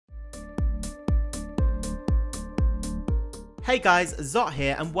Hey guys, Zot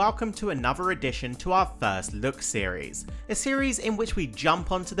here and welcome to another edition to our First Look series, a series in which we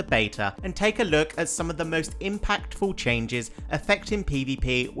jump onto the beta and take a look at some of the most impactful changes affecting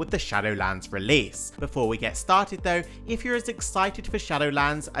PvP with the Shadowlands release. Before we get started though, if you're as excited for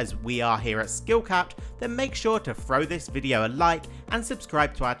Shadowlands as we are here at Skillcapped, then make sure to throw this video a like and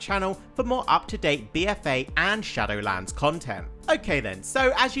subscribe to our channel for more up-to-date BFA and Shadowlands content. Okay then,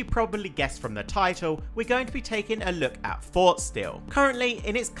 so as you probably guessed from the title, we're going to be taking a look at Thoughtsteal. Currently,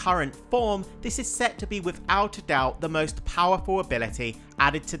 in its current form, this is set to be without a doubt the most powerful ability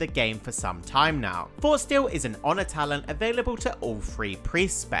added to the game for some time now. Thoughtsteal is an honor talent available to all three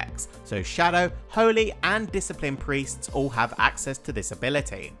priest specs, so Shadow, Holy and Discipline priests all have access to this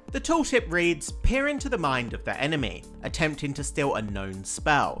ability. The tooltip reads, peer into the mind of the enemy, attempting to steal a known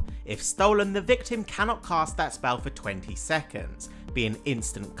spell. If stolen, the victim cannot cast that spell for 20 seconds, be an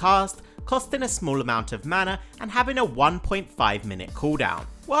instant cast, costing a small amount of mana and having a 1.5 minute cooldown.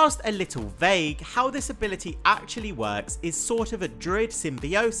 Whilst a little vague, how this ability actually works is sort of a druid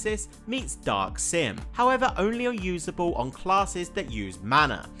symbiosis meets dark sim, however only are usable on classes that use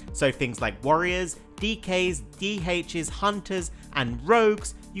mana, so things like warriors, DKs, DHs, hunters and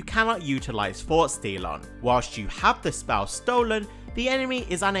rogues you cannot utilise Thoughtsteal on. Whilst you have the spell stolen, the enemy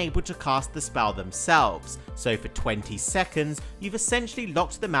is unable to cast the spell themselves, so for 20 seconds you've essentially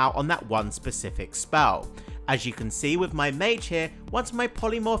locked them out on that one specific spell. As you can see with my mage here, once my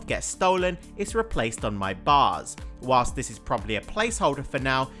polymorph gets stolen, it's replaced on my bars. Whilst this is probably a placeholder for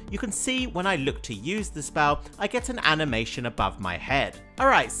now, you can see when I look to use the spell, I get an animation above my head.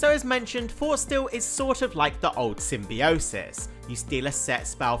 Alright, so as mentioned, Thoughtsteal is sort of like the old symbiosis. You steal a set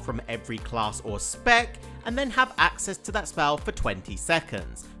spell from every class or spec, and then have access to that spell for 20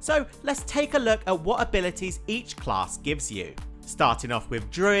 seconds. So let's take a look at what abilities each class gives you. Starting off with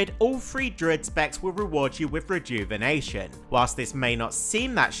Druid, all three Druid specs will reward you with Rejuvenation. Whilst this may not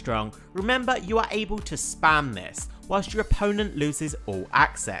seem that strong, remember you are able to spam this, whilst your opponent loses all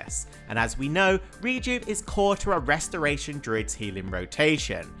access. And as we know, Rejuve is core to a Restoration Druid's healing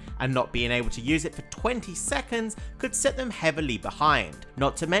rotation, and not being able to use it for 20 seconds could set them heavily behind.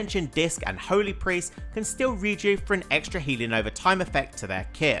 Not to mention Disc and Holy Priest can still Rejuve for an extra healing over time effect to their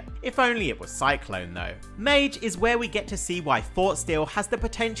kit. If only it was Cyclone though. Mage is where we get to see why Thoughtsteal has the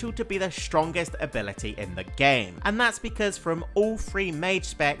potential to be the strongest ability in the game, and that's because from all three mage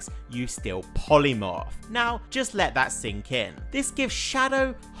specs you steal Polymorph. Now just let that sink in. This gives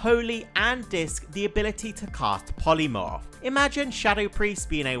Shadow, Holy and Disc the ability to cast Polymorph. Imagine Shadowpriest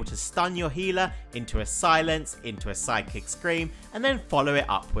being able to stun your healer into a silence, into a psychic scream, and then follow it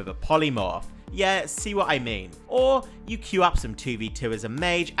up with a polymorph. Yeah, see what I mean. Or you queue up some 2v2 as a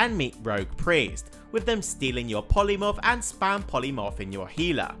mage and meet Rogue Priest, with them stealing your polymorph and spam polymorph in your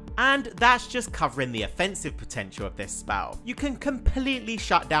healer. And that's just covering the offensive potential of this spell. You can completely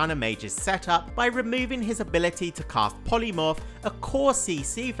shut down a mage's setup by removing his ability to cast polymorph, a core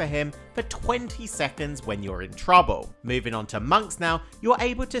CC for him, for 20 seconds when you're in trouble. Moving on to monks now, you're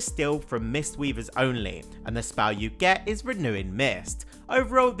able to steal from Mistweavers only, and the spell you get is Renewing Mist.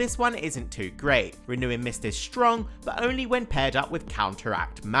 Overall, this one isn't too great. Renewing Mist is strong, but only when paired up with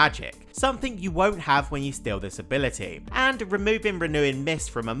Counteract Magic, something you won't have when you steal this ability. And removing Renewing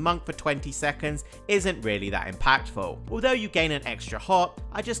Mist from a monk for 20 seconds isn't really that impactful. Although you gain an extra hop,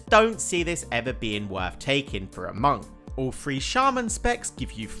 I just don't see this ever being worth taking for a monk. All three Shaman specs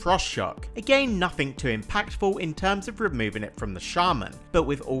give you Frost Shock, again nothing too impactful in terms of removing it from the Shaman, but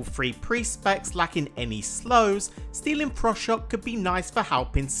with all three Priest specs lacking any slows, stealing Frost Shock could be nice for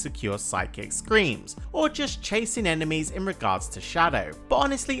helping secure Psychic Screams, or just chasing enemies in regards to Shadow. But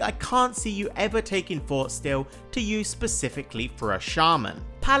honestly, I can't see you ever taking Thoughtsteal to use specifically for a Shaman.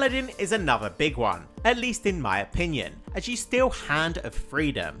 Paladin is another big one, at least in my opinion, as you steal Hand of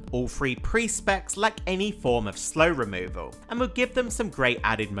Freedom. All three priest specs lack any form of slow removal, and will give them some great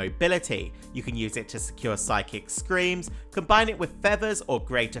added mobility. You can use it to secure Psychic Screams, combine it with Feathers or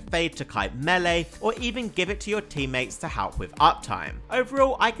Greater Fade to kite melee, or even give it to your teammates to help with uptime.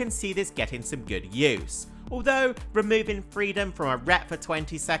 Overall, I can see this getting some good use. Although removing freedom from a rep for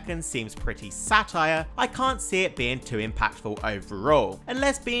 20 seconds seems pretty satire, I can't see it being too impactful overall,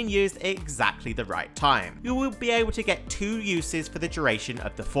 unless being used at exactly the right time. You will be able to get 2 uses for the duration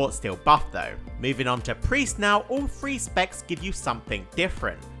of the Thoughtsteal buff though. Moving on to Priest now, all 3 specs give you something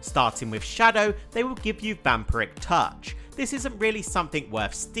different. Starting with Shadow, they will give you Vampiric Touch. this isn't really something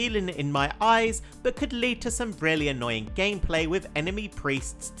worth stealing in my eyes, but could lead to some really annoying gameplay with enemy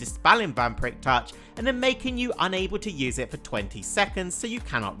priests dispelling Vampiric Touch and then making you unable to use it for 20 seconds so you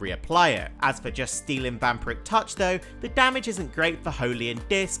cannot reapply it. As for just stealing Vampiric Touch though, the damage isn't great for Holy and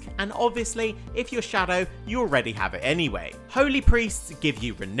Disc, and obviously if you're Shadow, you already have it anyway. Holy Priests give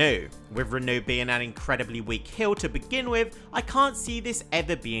you Renew. With Renew being an incredibly weak heal to begin with, I can't see this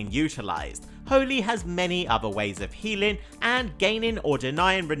ever being utilised. Holy has many other ways of healing, and gaining or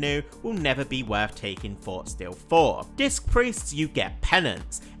denying Renew will never be worth taking Thoughtsteal for. Disc Priests, you get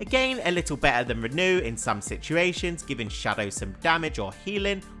Penance. Again, a little better than Renew in some situations, giving Shadow some damage or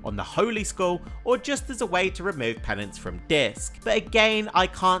healing on the Holy Skull, or just as a way to remove Penance from Disc. But again, I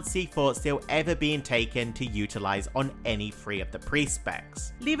can't see Thoughtsteal ever being taken to utilise on any 3 of the priest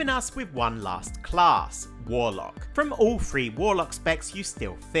specs. Leaving us with one last class, Warlock. From all 3 Warlock specs you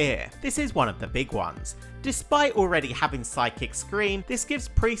still fear. This is one of the big ones. Despite already having Psychic Scream, this gives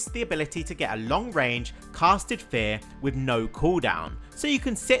priests the ability to get a long range, casted fear with no cooldown, so you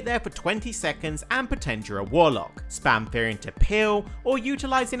can sit there for 20 seconds and pretend you're a warlock, spam fear into peel, or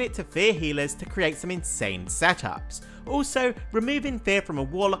utilising it to fear healers to create some insane setups. Also, removing fear from a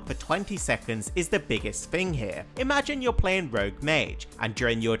warlock for 20 seconds is the biggest thing here. Imagine you're playing rogue mage, and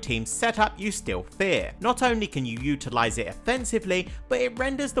during your team's setup you still fear. Not only can you utilise it offensively, but it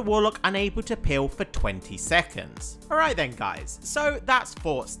renders the warlock unable to peel for 20 seconds. Alright then guys, so that's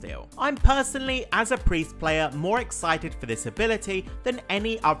Thoughtsteal. I'm personally, as a priest player, more excited for this ability than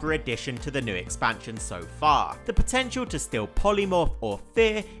any other addition to the new expansion so far. The potential to steal polymorph or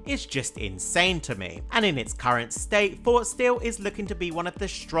fear is just insane to me, and in its current state, Thoughtsteal is looking to be one of the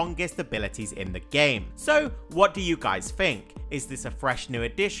strongest abilities in the game. So what do you guys think? Is this a fresh new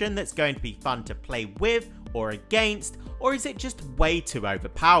addition that's going to be fun to play with or against, or is it just way too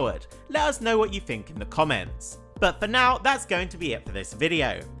overpowered? Let us know what you think in the comments. But for now, that's going to be it for this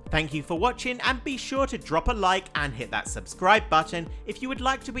video. Thank you for watching, and be sure to drop a like and hit that subscribe button if you would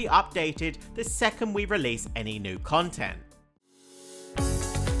like to be updated the second we release any new content.